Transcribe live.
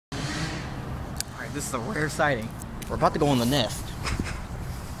Alright, this is a rare sighting. We're about to go in the nest.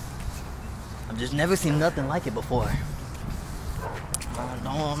 I've just never seen nothing like it before.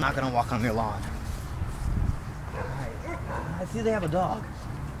 No, I'm not gonna walk on your lawn. Alright, I see they have a dog.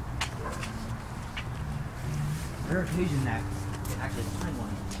 Rare occasion that you can actually find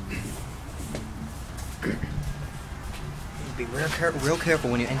one. Be real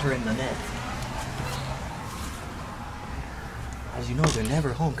careful when you enter in the nest. As you know, they're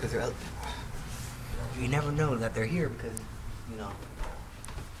never home because they're out. You never know that they're here because, you know,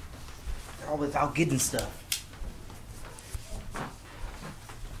 they're always out getting stuff.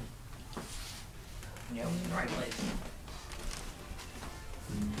 Yeah, we're in the right place.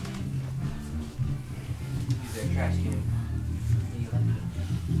 Use their trash can.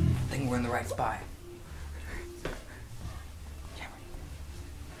 I think we're in the right spot. Yeah,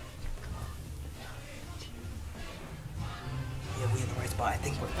 we're in the right spot. I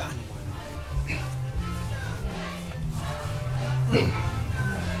think we're finding one.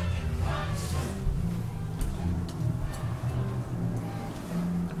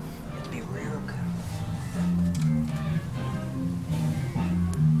 Let's be real careful.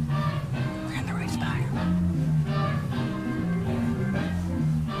 We're in the right spot.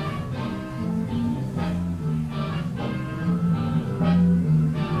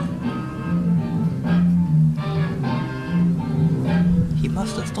 He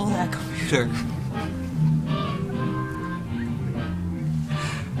must have stole that computer.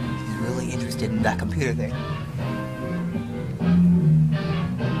 He's really interested in that computer there.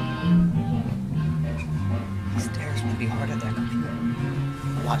 He stares pretty hard at that computer.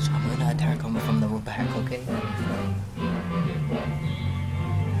 Watch, I'm gonna attack him from the back, okay?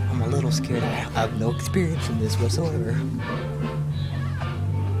 I'm a little scared. I have no experience in this whatsoever.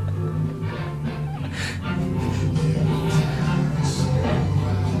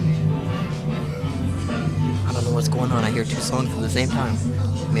 I don't know what's going on. I hear two songs at the same time.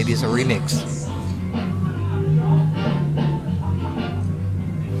 Maybe it's a remix.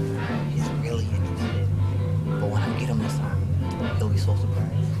 He's really interested. But when I get him this time, he'll be so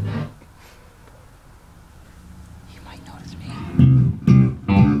surprised. He might notice me.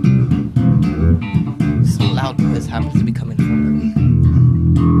 Some loud noise happens to be coming from me.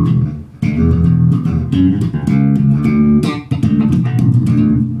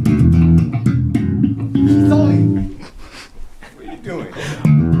 What are you doing?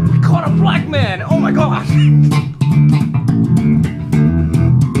 We caught a black man! Oh my gosh!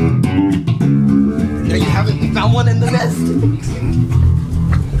 There you have it, we found one in the nest!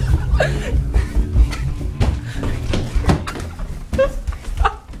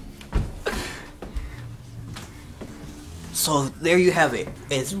 So there you have it.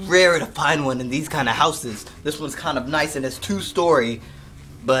 It's rare to find one in these kind of houses. This one's kind of nice and it's 2-story,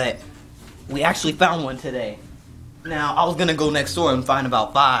 but we actually found one today. Now, I was gonna go next door and find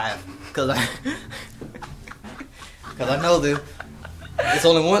about 5, cause I know that it's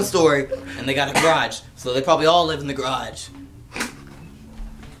only 1 story and they got a garage, so they probably all live in the garage.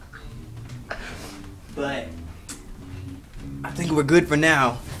 But I think we're good for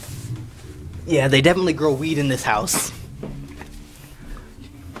now. Yeah, they definitely grow weed in this house.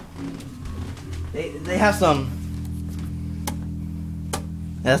 They have some.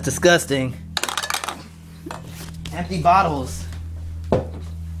 That's disgusting. Empty bottles.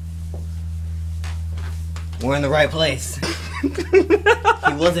 We're in the right place.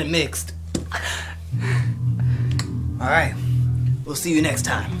 He wasn't mixed. Alright. We'll see you next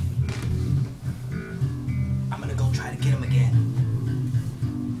time.